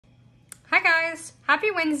Hi guys, happy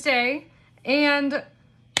Wednesday, and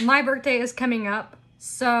my birthday is coming up,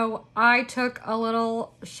 so I took a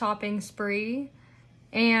little shopping spree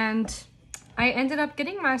and I ended up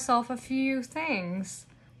getting myself a few things,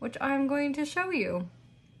 which I'm going to show you.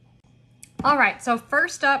 All right, so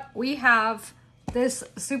first up we have this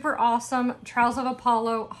super awesome Trials of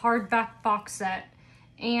Apollo hardback box set,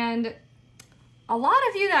 and a lot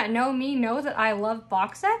of you that know me know that I love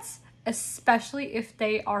box sets, especially if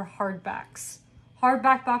they are hardbacks.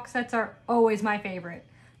 Hardback box sets are always my favorite.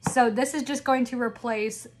 So this is just going to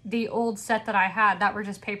replace the old set that I had that were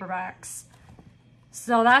just paperbacks.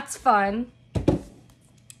 So that's fun.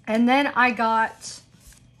 And then I got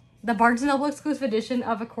the Barnes & Noble exclusive edition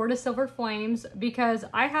of A Court of Silver Flames because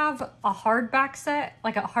I have a hardback set,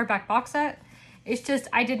 like a hardback box set. It's just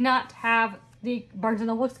I did not have the Barnes &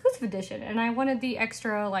 Noble exclusive edition, and I wanted the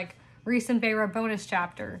extra like Rhys and Feyre bonus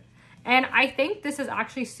chapter. And I think this is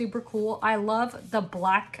actually super cool. I love the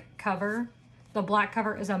black cover. The black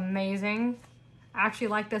cover is amazing. I actually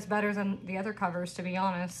like this better than the other covers, to be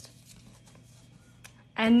honest.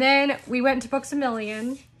 And then we went to Books A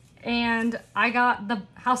Million, and I got the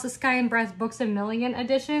House of Sky and Breath Books A Million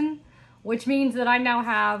edition, which means that I now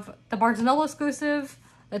have the Barnes & Noble exclusive,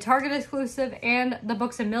 the Target exclusive, and the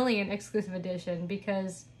Books A Million exclusive edition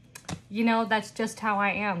because, you know, that's just how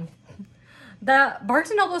I am. The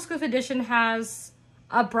Barnes & Noble exclusive edition has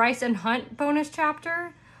a Bryce and Hunt bonus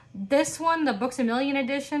chapter. This one, the Books A Million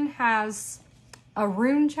edition, has a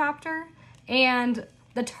Rune chapter, and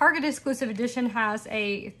the Target exclusive edition has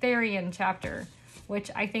a Therian chapter,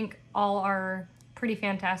 which I think all are pretty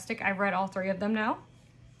fantastic. I've read all three of them now.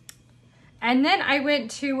 And then I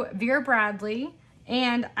went to Vera Bradley,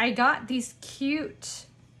 and I got these cute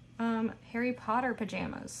Harry Potter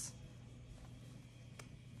pajamas.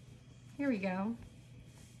 Here we go.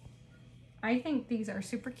 I think these are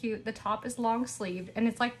super cute. The top is long sleeved, and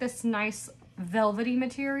it's like this nice velvety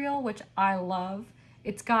material, which I love.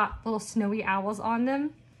 It's got little snowy owls on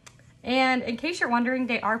them. And in case you're wondering,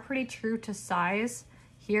 they are pretty true to size.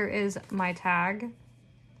 Here is my tag.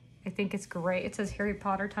 I think it's great. It says Harry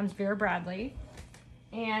Potter times Vera Bradley.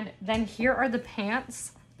 And then here are the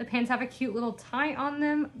pants. The pants have a cute little tie on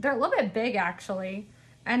them. They're a little bit big, actually.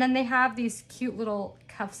 And then they have these cute little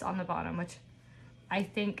cuffs on the bottom, which I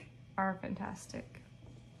think are fantastic.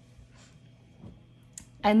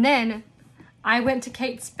 And then I went to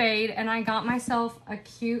Kate Spade and I got myself a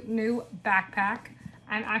cute new backpack.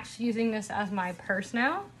 I'm actually using this as my purse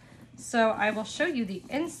now. So I will show you the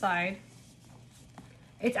inside.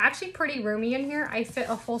 It's actually pretty roomy in here. I fit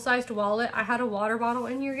a full-sized wallet. I had a water bottle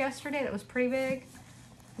in here yesterday that was pretty big.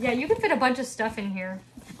 Yeah, you can fit a bunch of stuff in here.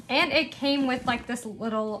 And it came with like this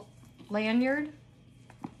little lanyard,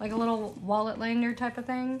 like a little wallet lanyard type of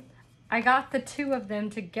thing. I got the two of them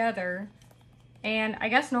together, and I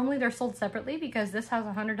guess normally they're sold separately because this has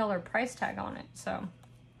a $100 price tag on it. So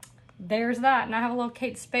there's that, and I have a little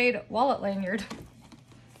Kate Spade wallet lanyard.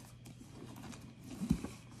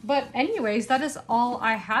 But anyways, that is all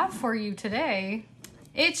I have for you today.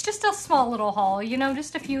 It's just a small little haul, you know,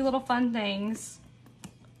 just a few little fun things.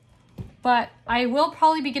 But I will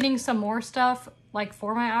probably be getting some more stuff like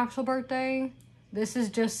for my actual birthday. This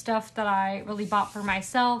is just stuff that I really bought for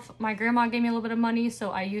myself. My grandma gave me a little bit of money,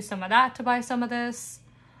 so I used some of that to buy some of this.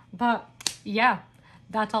 But yeah,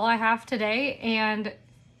 that's all I have today. And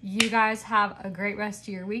you guys have a great rest of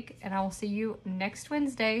your week, and I will see you next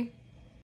Wednesday.